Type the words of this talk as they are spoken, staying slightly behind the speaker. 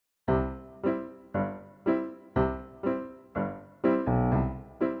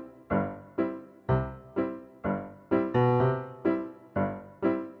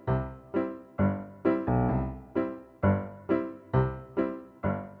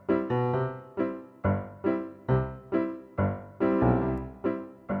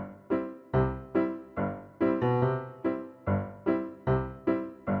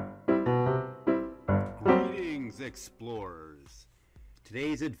Greetings, explorers.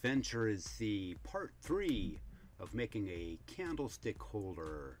 Today's adventure is the part 3 of making a candlestick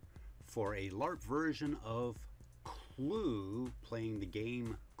holder for a LARP version of Clue, playing the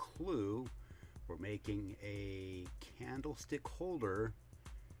game Clue. We're making a candlestick holder,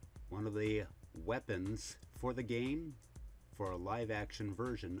 one of the weapons for the game, for a live action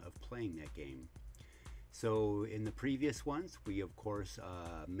version of playing that game. So in the previous ones, we of course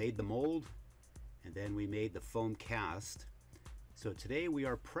made the mold, and then we made the foam cast. So today we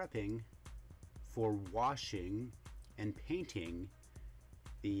are prepping for washing and painting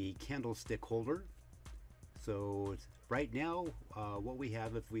the candlestick holder. So right now what we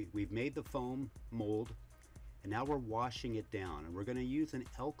have, if we've made the foam mold, and now we're washing it down, and we're going to use an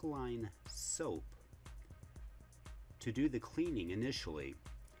alkaline soap to do the cleaning initially.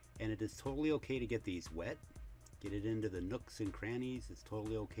 And it is totally okay to get these wet, get it into the nooks and crannies. It's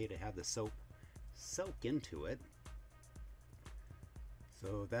totally okay to have the soap soak into it.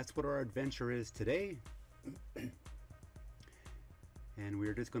 So that's what our adventure is today. And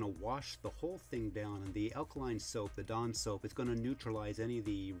we're just going to wash the whole thing down, and the alkaline soap, the Dawn soap, is going to neutralize any of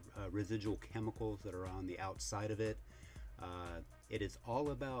the residual chemicals that are on the outside of it. It is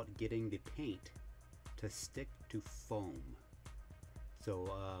all about getting the paint to stick to foam.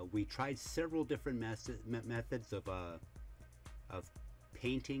 So we tried several different methods of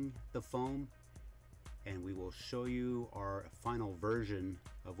painting the foam, and we will show you our final version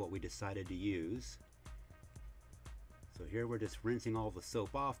of what we decided to use. So here we're just rinsing all the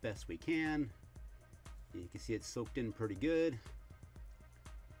soap off best we can. You can see it's soaked in pretty good.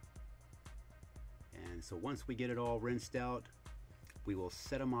 And so once we get it all rinsed out, we will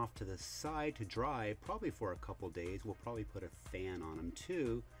set them off to the side to dry, probably for a couple days. We'll probably put a fan on them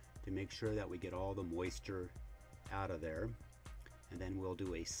too, to make sure that we get all the moisture out of there. And then we'll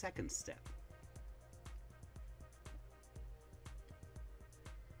do a second step.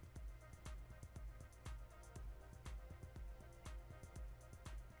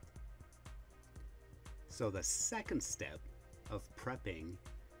 So the second step of prepping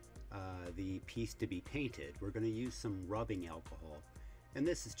the piece to be painted, we're going to use some rubbing alcohol, and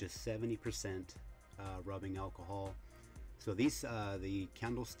this is just 70% rubbing alcohol. So these the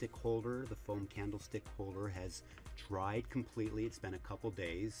candlestick holder, the foam candlestick holder, has dried completely. It's been a couple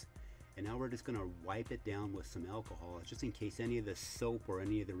days, and now we're just going to wipe it down with some alcohol, just in case any of the soap or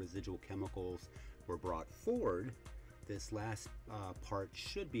any of the residual chemicals were brought forward. This last part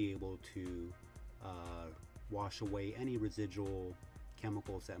should be able to wash away any residual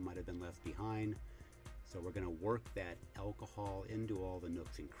chemicals that might have been left behind. So we're going to work that alcohol into all the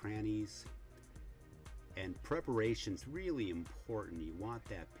nooks and crannies. And preparation's really important. You want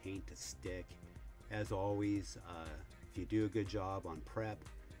that paint to stick. As always, if you do a good job on prep,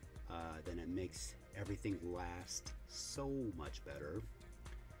 then it makes everything last so much better.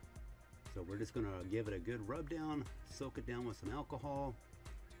 So we're just going to give it a good rub down, soak it down with some alcohol.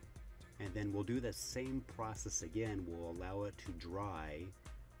 And then we'll do the same process again. We'll allow it to dry,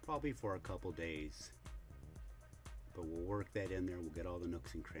 probably for a couple days. But we'll work that in there. We'll get all the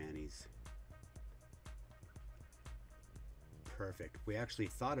nooks and crannies. Perfect. We actually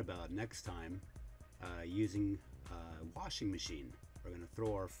thought about next time using a washing machine. We're going to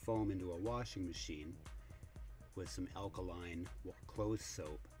throw our foam into a washing machine with some alkaline clothes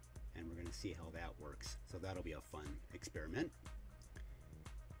soap, and we're going to see how that works. So that'll be a fun experiment.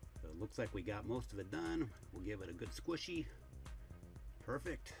 So it looks like we got most of it done. We'll give it a good squishy.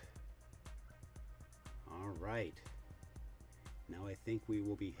 Perfect. All right. Now I think we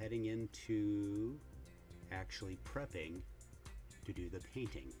will be heading into actually prepping to do the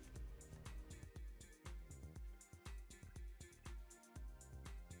painting.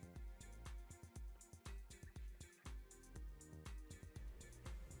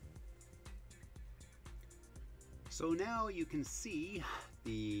 So now you can see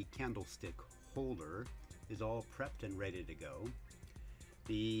the candlestick holder is all prepped and ready to go.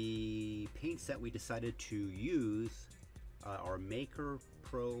 The paints that we decided to use are Maker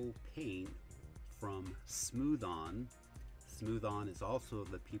Pro paint from Smooth On. Smooth On is also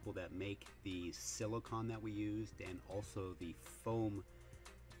the people that make the silicone that we used, and also the foam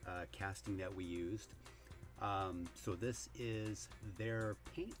casting that we used. So this is their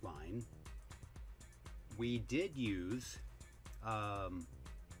paint line. We did use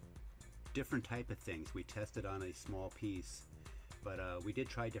different type of things. We tested on a small piece, but we did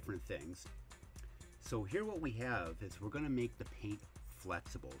try different things. So here what we have is we're going to make the paint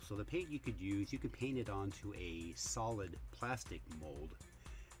flexible. So the paint you could use, you could paint it onto a solid plastic mold,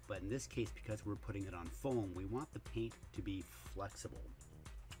 but in this case, because we're putting it on foam, we want the paint to be flexible.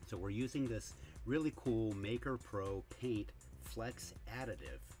 So we're using this really cool Maker Pro Paint Flex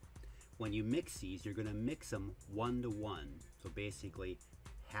additive. When you mix these, you're going to mix them 1 to 1. So basically,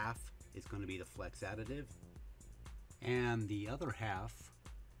 half is going to be the Flex additive, and the other half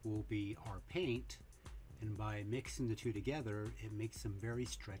will be our paint. And by mixing the two together, it makes them very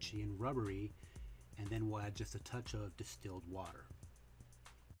stretchy and rubbery. And then we'll add just a touch of distilled water.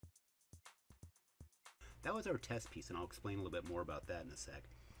 That was our test piece, and I'll explain a little bit more about that in a sec.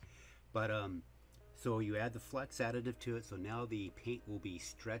 But so you add the Flex additive to it, so now the paint will be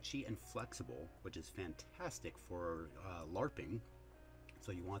stretchy and flexible, which is fantastic for LARPing.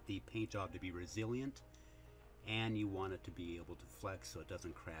 So you want the paint job to be resilient, and you want it to be able to flex so it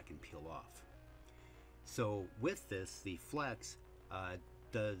doesn't crack and peel off. So with this, the Flex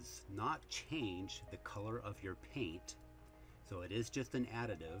does not change the color of your paint, so it is just an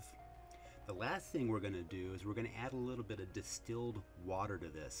additive. The last thing we're going to do is we're going to add a little bit of distilled water to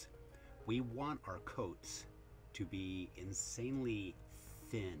this. We want our coats to be insanely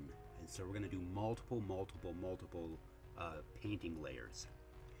thin, and so we're going to do multiple painting layers.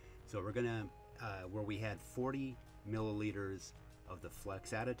 So we're going to, where we had 40 milliliters of the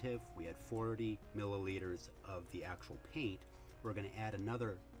Flex additive, we had 40 milliliters of the actual paint. We're going to add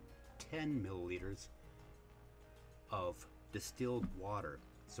another 10 milliliters of distilled water.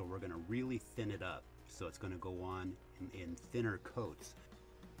 So we're going to really thin it up. So it's going to go on in thinner coats.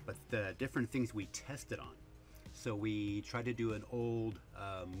 But the different things we tested on. So we tried to do an old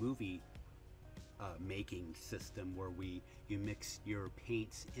movie making system where you mix your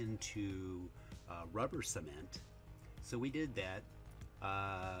paints into rubber cement. So we did that.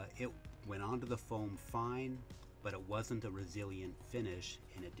 It went onto the foam fine, but it wasn't a resilient finish,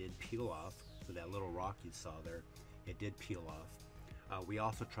 and it did peel off. So that little rock you saw there, it did peel off. We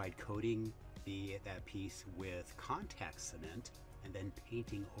also tried coating that piece with contact cement and then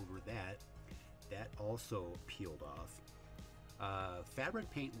painting over that. That also peeled off. Fabric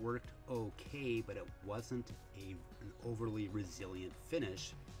paint worked okay, but it wasn't an overly resilient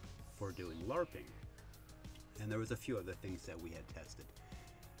finish for doing LARPing. And there was a few other things that we had tested.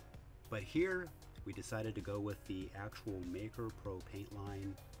 But here we decided to go with the actual Maker Pro paint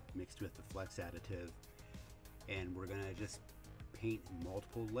line mixed with the Flex additive, and we're gonna just paint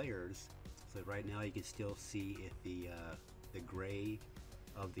multiple layers. So right now you can still see if the gray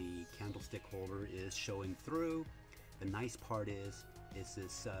of the candlestick holder is showing through. The nice part is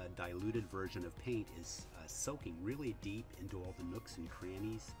this diluted version of paint is soaking really deep into all the nooks and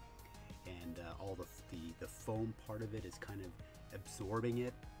crannies, and all the foam part of it is kind of absorbing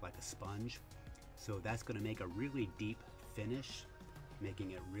it like a sponge. So that's going to make a really deep finish,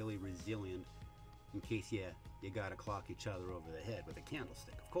 making it really resilient in case you got to clock each other over the head with a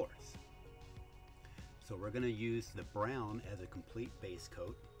candlestick, of course. So we're going to use the brown as a complete base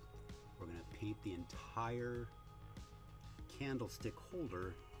coat. We're going to paint the entire candlestick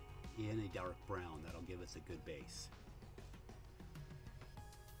holder in a dark brown. That'll give us a good base.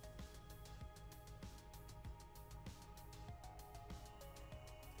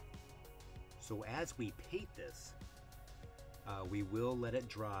 So as we paint this, we will let it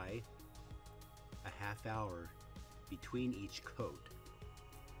dry a half hour between each coat.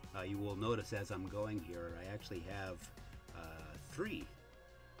 You will notice as I'm going here, I actually have 3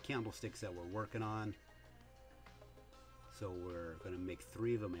 candlesticks that we're working on. So we're going to make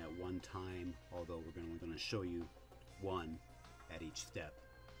 3 of them at one time, although we're only going to show you 1 at each step.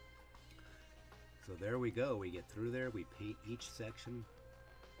 So there we go. We get through there, we paint each section,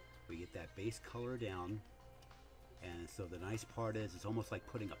 we get that base color down, and so the nice part is it's almost like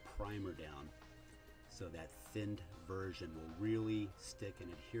putting a primer down. So that thinned version will really stick and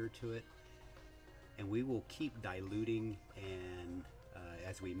adhere to it, and we will keep diluting, and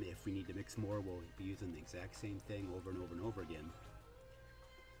if we need to mix more, we'll be using the exact same thing over and over and over again.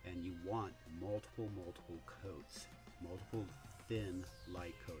 And you want multiple coats, multiple thin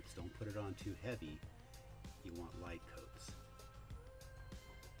light coats. Don't put it on too heavy. You want light coats.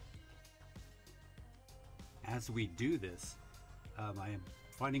 As we do this, I am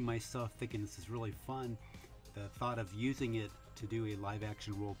finding myself thinking this is really fun. The thought of using it to do a live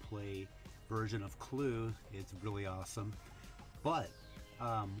action role play version of Clue is really awesome. But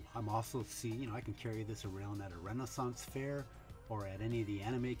I'm also seeing, I can carry this around at a Renaissance fair or at any of the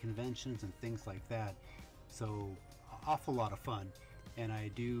anime conventions and things like that. So awful lot of fun, and I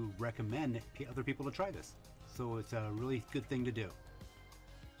do recommend other people to try this. So it's a really good thing to do.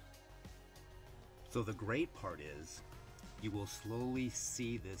 So the great part is you will slowly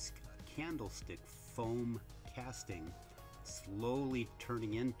see this candlestick foam casting slowly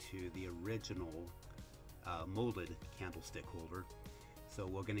turning into the original molded candlestick holder. So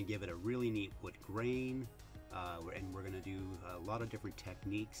we're going to give it a really neat wood grain, and we're going to do a lot of different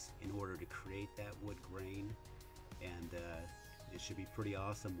techniques in order to create that wood grain, and it should be pretty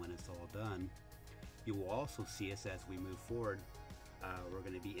awesome when it's all done. You will also see us as we move forward. We're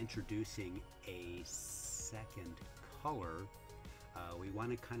going to be introducing a second color. We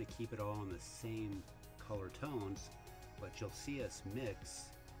want to kind of keep it all in the same color tones, but you'll see us mix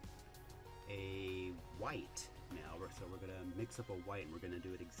a white now. So we're going to mix up a white, and we're going to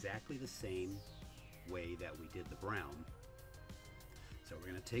do it exactly the same way that we did the brown. So we're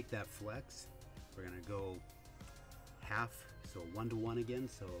going to take that flex, we're going to go half, so 1-to-1 again,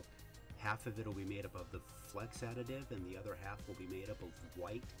 so half of it will be made up of the flex additive and the other half will be made up of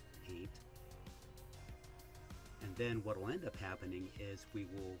white paint. And then what will end up happening is we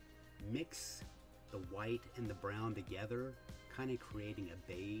will mix the white and the brown together, kind of creating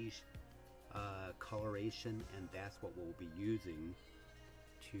a beige coloration, and that's what we'll be using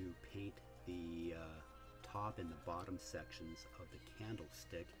to paint the top and the bottom sections of the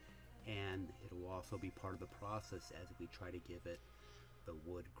candlestick, and it will also be part of the process as we try to give it the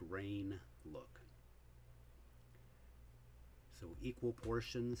wood grain look. So equal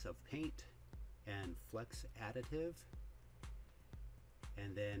portions of paint and flex additive,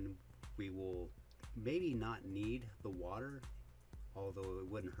 and then we will maybe not need the water, although it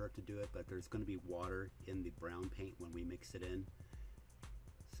wouldn't hurt to do it, but there's going to be water in the brown paint when we mix it in,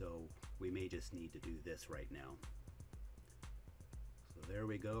 so we may just need to do this right now. So there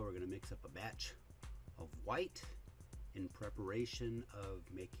we go. We're going to mix up a batch of white in preparation of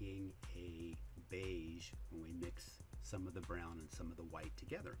making a beige when we mix some of the brown and some of the white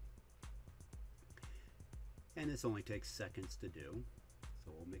together. And this only takes seconds to do,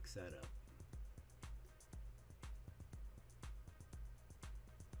 so we'll mix that up.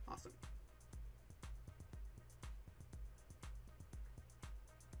 Awesome.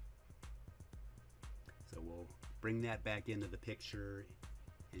 So we'll bring that back into the picture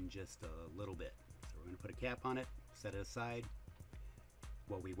in just a little bit. So we're going to put a cap on it, set it aside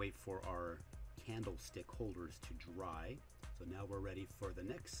while we wait for our candlestick holders to dry. So now we're ready for the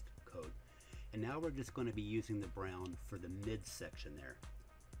next coat. And now we're just going to be using the brown for the mid section there.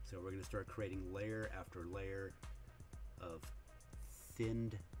 So we're going to start creating layer after layer of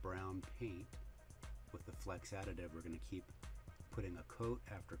thinned brown paint with the flex additive. We're going to keep putting a coat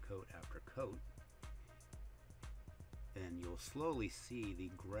after coat after coat, and you'll slowly see the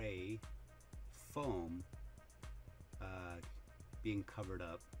gray foam being covered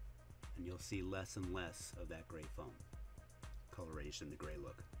up, and you'll see less and less of that gray foam coloration, the gray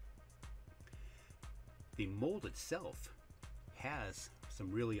look. The mold itself has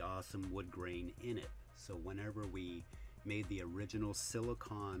some really awesome wood grain in it, so whenever we made the original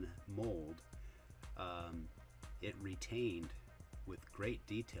silicone mold, it retained with great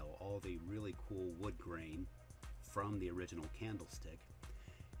detail all the really cool wood grain from the original candlestick,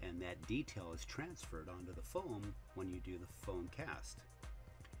 and that detail is transferred onto the foam when you do the foam cast.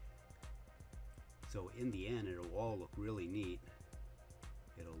 So in the end, it'll all look really neat.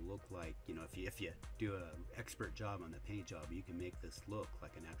 It'll look like, you know, if you do an expert job on the paint job, you can make this look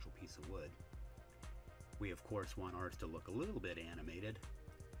like an actual piece of wood. We of course want ours to look a little bit animated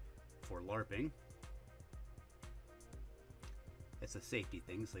for LARPing. It's a safety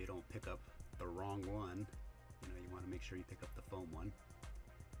thing, so you don't pick up the wrong one. You know, you want to make sure you pick up the foam one.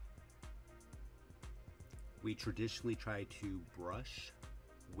 We traditionally try to brush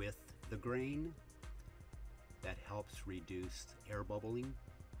with the grain. That helps reduce air bubbling.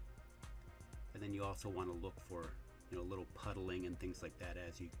 And then you also want to look for, you know, little puddling and things like that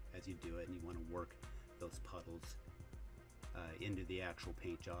as you do it, and you want to work those puddles into the actual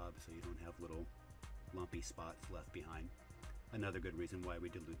paint job so you don't have little lumpy spots left behind. Another good reason why we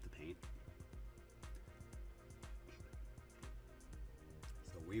dilute the paint.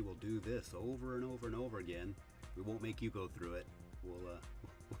 So we will do this over and over and over again. We won't make you go through it.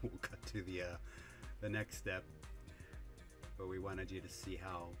 We'll cut to the next step, but we wanted you to see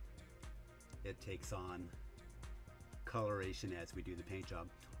how it takes on coloration as we do the paint job.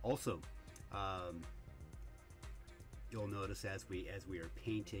 Also, you'll notice as we are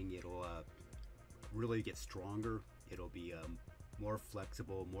painting, it'll really get stronger. It'll be more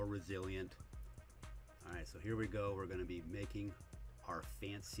flexible, more resilient. All right, so here we go. We're going to be making our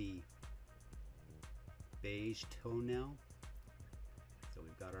fancy beige tone now. So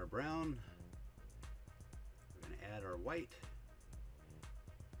we've got our brown. We're going to add our white.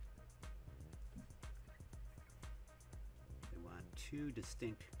 We want two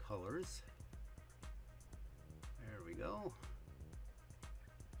distinct colors. There we go.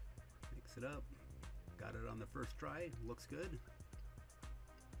 Mix it up. Got it on the first try. Looks good.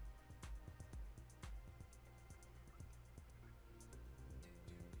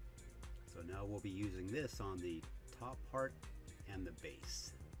 So now we'll be using this on the top part and the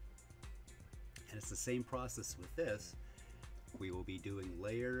base. And it's the same process with this. We will be doing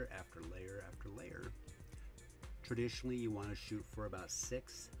layer after layer after layer. Traditionally, you want to shoot for about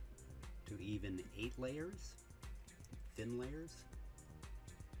 6 to even 8 layers, thin layers.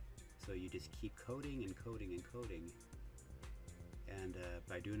 So you just keep coating and coating and coating. And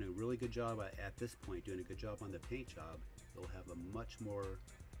by doing a really good job at this point, doing a good job on the paint job, you'll have a much more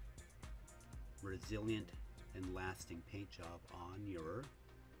resilient and lasting paint job on your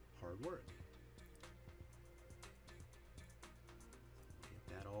hard work.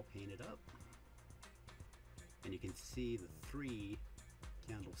 Get that all painted up. And you can see the 3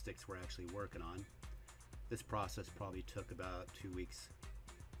 candlesticks we're actually working on. This process probably took about 2 weeks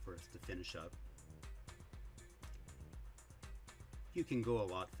for us to finish up. You can go a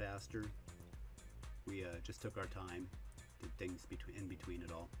lot faster. We just took our time, did things in between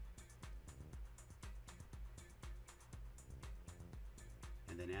it all.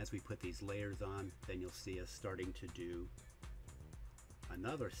 And then as we put these layers on, then you'll see us starting to do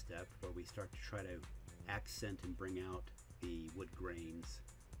another step where we start to try to accent and bring out the wood grains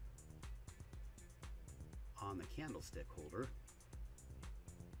on the candlestick holder.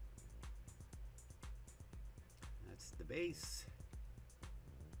 That's the base.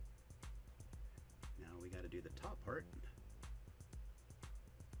 Now we got to do the top part.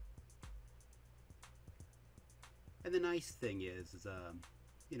 And the nice thing is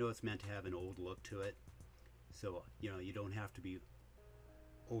you know, it's meant to have an old look to it. So, you know, you don't have to be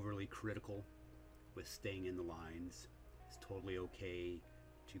overly critical with staying in the lines. It's totally okay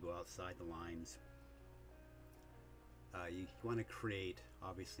to go outside the lines. You want to create,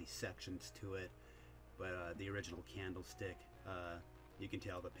 obviously, sections to it, but the original candlestick, you can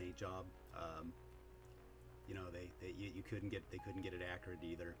tell the paint job. You know, they couldn't get it accurate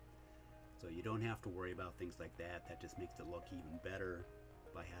either. So you don't have to worry about things like that. That just makes it look even better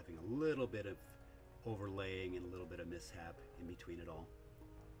by having a little bit of overlaying and a little bit of mishap in between it all.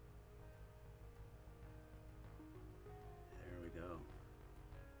 There we go.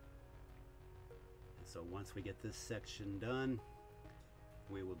 And so once we get this section done,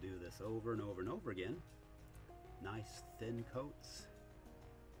 we will do this over and over and over again. Nice thin coats.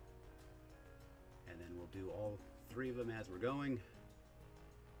 And then we'll do all 3 of them as we're going.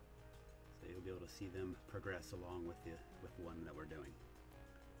 So you'll be able to see them progress along with the one that we're doing.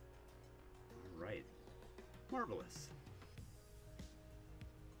 All right, marvelous.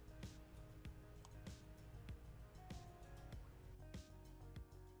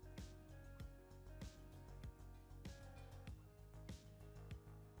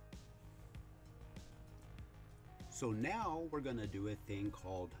 So now we're going to do a thing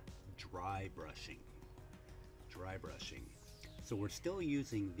called dry brushing. Dry brushing. So we're still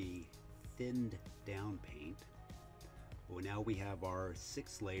using the thinned down paint. Well, now we have our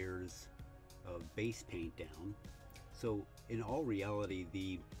 6 layers of base paint down. So in all reality,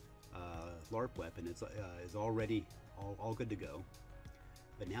 the LARP weapon is already all good to go.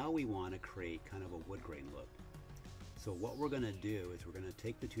 But now we want to create kind of a wood grain look. So what we're going to do is we're going to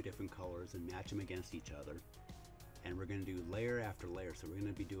take the 2 different colors and match them against each other. And we're going to do layer after layer. So we're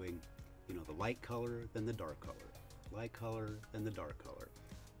going to be doing, you know, the light color, then the dark color, light color, then the dark color.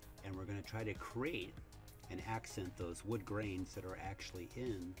 And we're going to try to create and accent those wood grains that are actually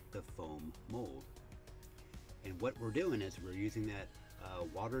in the foam mold. And what we're doing is we're using that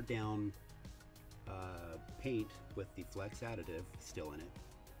watered down paint with the flex additive still in it.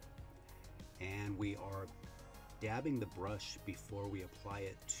 And we are dabbing the brush before we apply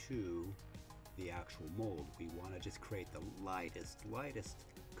it to the actual mold. We want to just create the lightest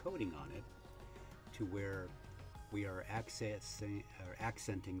coating on it to where we are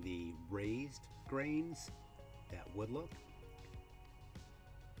accenting the raised grains, that wood look.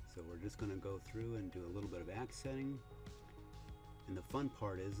 So we're just going to go through and do a little bit of accenting. And the fun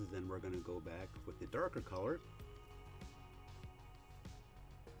part is then we're going to go back with the darker color.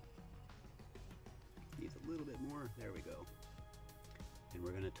 Needs a little bit more. There we go. And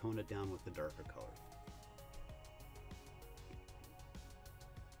we're going to tone it down with the darker color.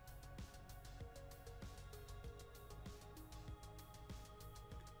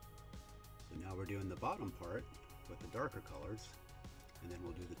 So now we're doing the bottom part with the darker colors, and then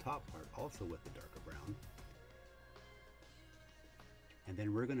we'll do the top part also with the darker brown. And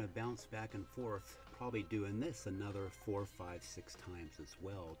then we're going to bounce back and forth, probably doing this another 4, 5, 6 times as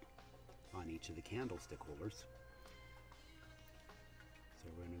well on each of the candlestick holders. So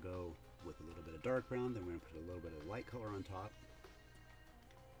we're going to go with a little bit of dark brown, then we're going to put a little bit of light color on top,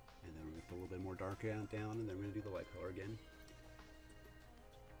 and then we're going to put a little bit more dark down, and then we're going to do the light color again.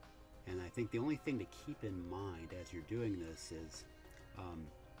 And I think the only thing to keep in mind as you're doing this is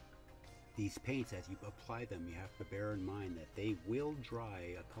these paints, as you apply them, you have to bear in mind that they will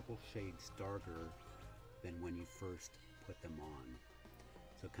dry a couple shades darker than when you first put them on.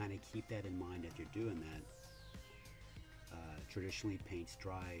 So kind of keep that in mind as you're doing that. Traditionally, paints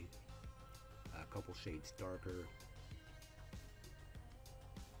dry a couple shades darker.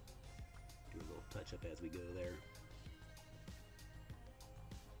 Do a little touch up as we go there.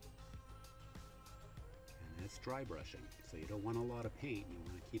 And that's dry brushing. So you don't want a lot of paint. You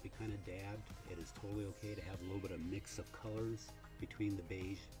want to keep it kind of dabbed. It is totally okay to have a little bit of mix of colors between the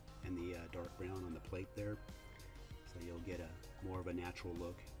beige and the dark brown on the plate there. So you'll get a more of a natural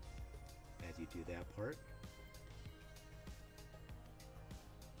look as you do that part.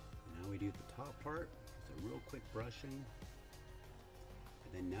 Now we do the top part. It's a real quick brushing.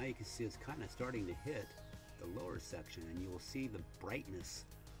 And then now you can see it's kind of starting to hit the lower section, and you will see the brightness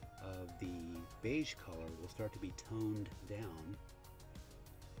of the beige color will start to be toned down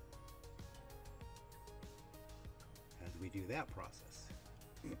as we do that process.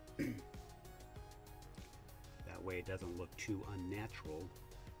 That way it doesn't look too unnatural.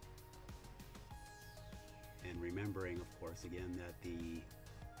 And remembering, of course, again, that the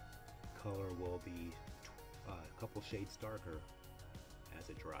color will be a couple shades darker as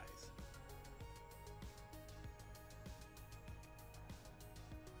it dries.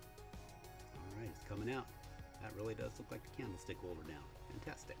 Alright, it's coming out. That really does look like the candlestick holder now.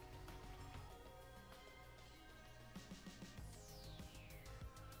 Fantastic.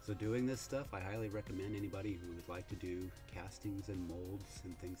 So doing this stuff, I highly recommend anybody who would like to do castings and molds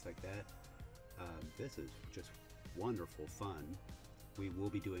and things like that. This is just wonderful fun. We will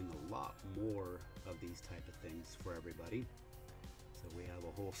be doing a lot more of these type of things for everybody. So we have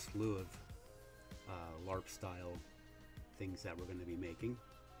a whole slew of LARP style things that we're going to be making.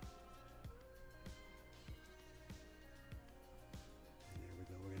 And there we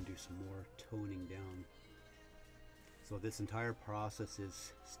go. We're going to do some more toning down. So this entire process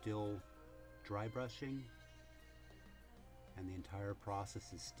is still dry brushing, and the entire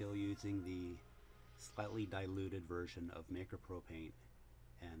process is still using the slightly diluted version of Maker Pro Paint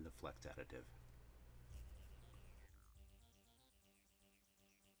and the Flex additive.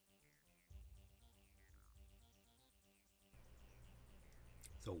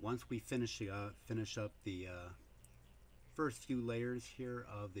 So once we finish up the first few layers here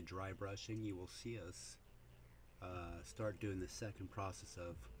of the dry brushing, you will see us start doing the second process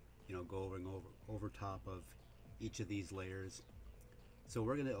of, going over top of each of these layers. So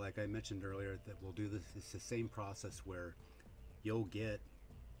we're gonna, like I mentioned earlier, that we'll do this. It's the same process where you'll get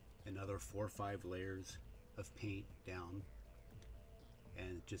another 4 or 5 layers of paint down,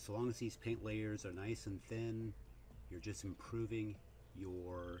 and just so long as these paint layers are nice and thin, you're just improving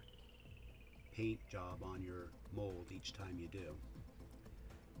your paint job on your mold each time you do.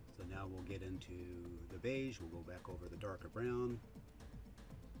 So now we'll get into the beige. We'll go back over the darker brown.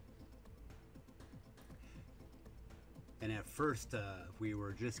 And at first we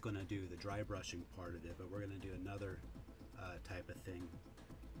were just going to do the dry brushing part of it, but we're going to do another type of thing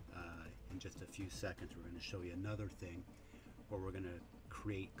in just a few seconds. We're going to show you another thing where we're going to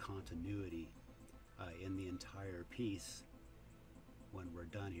create continuity in the entire piece when we're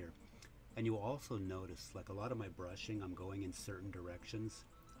done here. And you'll also notice, like a lot of my brushing, I'm going in certain directions.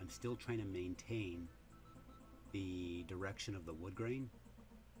 I'm still trying to maintain the direction of the wood grain.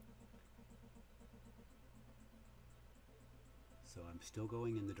 So I'm still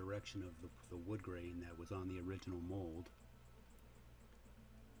going in the direction of the wood grain that was on the original mold.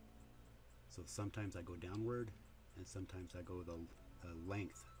 So sometimes I go downward, and sometimes I go the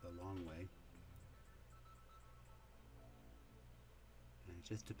length, the long way. And it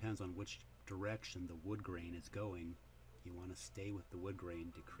just depends on which direction the wood grain is going. You want to stay with the wood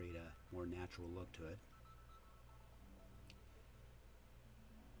grain to create a more natural look to it.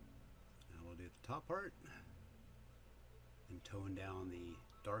 Now we'll do the top part and tone down the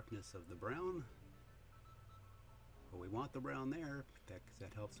darkness of the brown. But we want the brown there because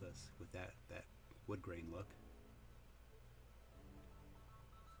that helps us with that wood grain look.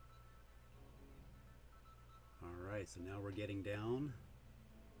 Alright, so now we're getting down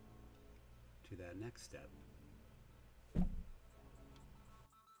to that next step.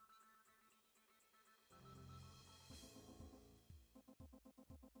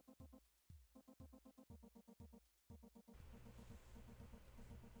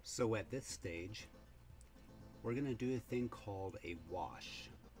 So at this stage, we're going to do a thing called a wash.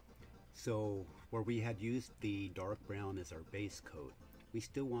 So where we had used the dark brown as our base coat, we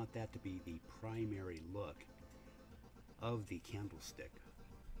still want that to be the primary look of the candlestick,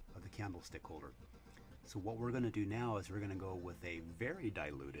 of the candlestick holder. So what we're going to do now is we're going to go with a very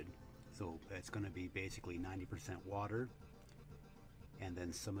diluted, so it's going to be basically 90% water, and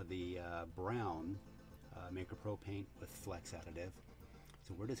then some of the brown Maker Pro paint with flex additive.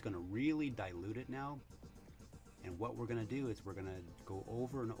 So we're just going to really dilute it now, and what we're going to do is we're going to go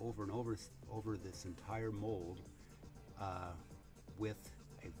over and over and over this entire mold with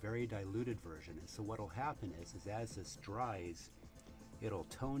a very diluted version. And so what will happen is as this dries, it'll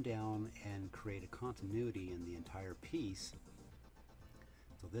tone down and create a continuity in the entire piece.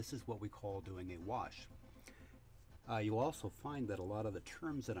 So this is what we call doing a wash. You'll also find that a lot of the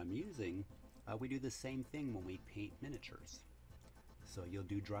terms that I'm using, we do the same thing when we paint miniatures. So you'll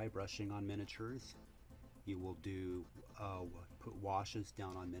do dry brushing on miniatures, you will do put washes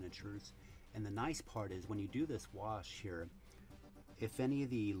down on miniatures, and the nice part is when you do this wash here, if any of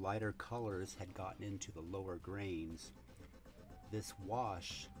the lighter colors had gotten into the lower grains, this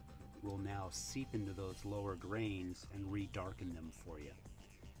wash will now seep into those lower grains and re-darken them for you.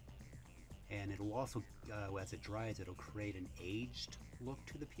 And it'll also, as it dries, it'll create an aged look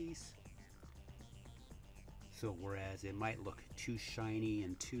to the piece. So whereas it might look too shiny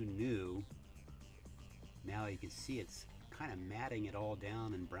and too new, now you can see it's kind of matting it all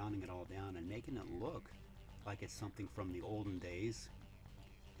down and browning it all down and making it look like it's something from the olden days,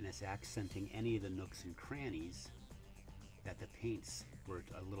 and it's accenting any of the nooks and crannies that the paints were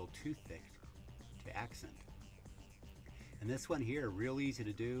a little too thick to accent. And this one here, real easy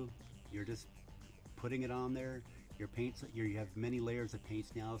to do. You're just putting it on there. Your paints, you have many layers of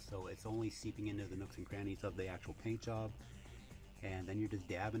paints now, so it's only seeping into the nooks and crannies of the actual paint job. And then you're just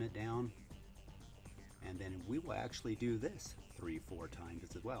dabbing it down. And then we will actually do this 3-4 times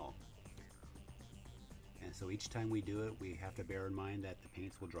as well. And so each time we do it, we have to bear in mind that the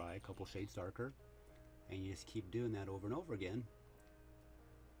paints will dry a couple shades darker. And you just keep doing that over and over again.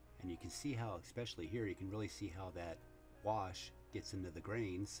 And you can see how, especially here, you can really see how that wash gets into the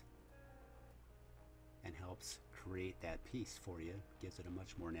grains and helps create that piece for you, gives it a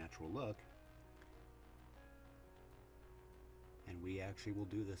much more natural look. And we actually will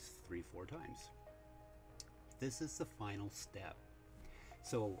do this 3-4 times. This is the final step.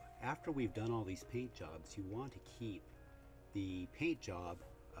 So after we've done all these paint jobs, you want to keep the paint job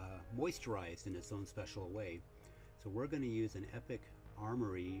moisturized in its own special way. So we're going to use an Epic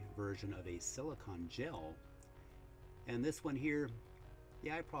Armory version of a silicone gel. And this one here,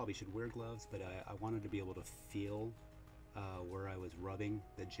 yeah, I probably should wear gloves, but I wanted to be able to feel where I was rubbing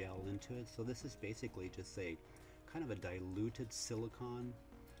the gel into it. So this is basically just a kind of a diluted silicone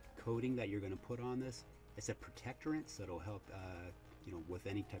coating that you're going to put on this. It's a protectorant, so it'll help you know, with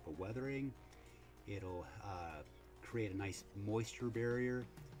any type of weathering. It'll create a nice moisture barrier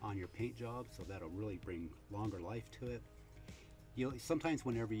on your paint job, so that'll really bring longer life to it. You'll sometimes,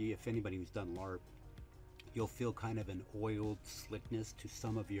 whenever you, if anybody who's done LARP, you'll feel kind of an oiled slickness to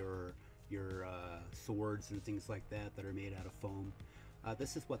some of your swords and things like that that are made out of foam.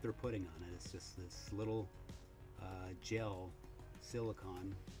 This is what they're putting on it. It's just this little gel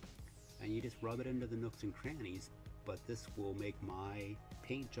silicone, and you just rub it into the nooks and crannies, but this will make my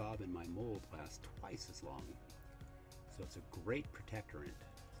paint job and my mold last twice as long. So it's a great protectorant.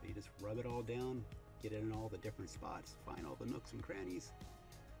 So you just rub it all down, get it in all the different spots, find all the nooks and crannies,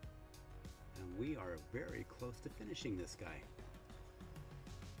 and we are very close to finishing this guy.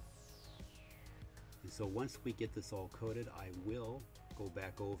 And so once we get this all coated, I will go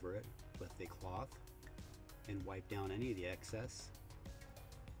back over it with a cloth and wipe down any of the excess.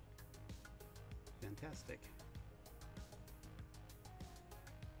 Fantastic.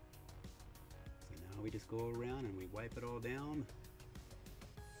 So now we just go around and we wipe it all down.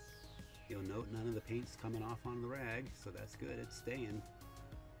 You'll note none of the paint's coming off on the rag, so that's good, it's staying.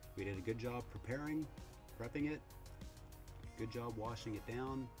 We did a good job prepping it, good job washing it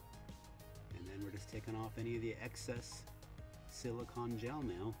down, and then we're just taking off any of the excess silicone gel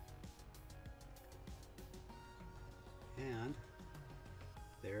now. And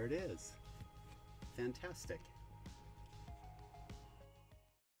there it is. Fantastic.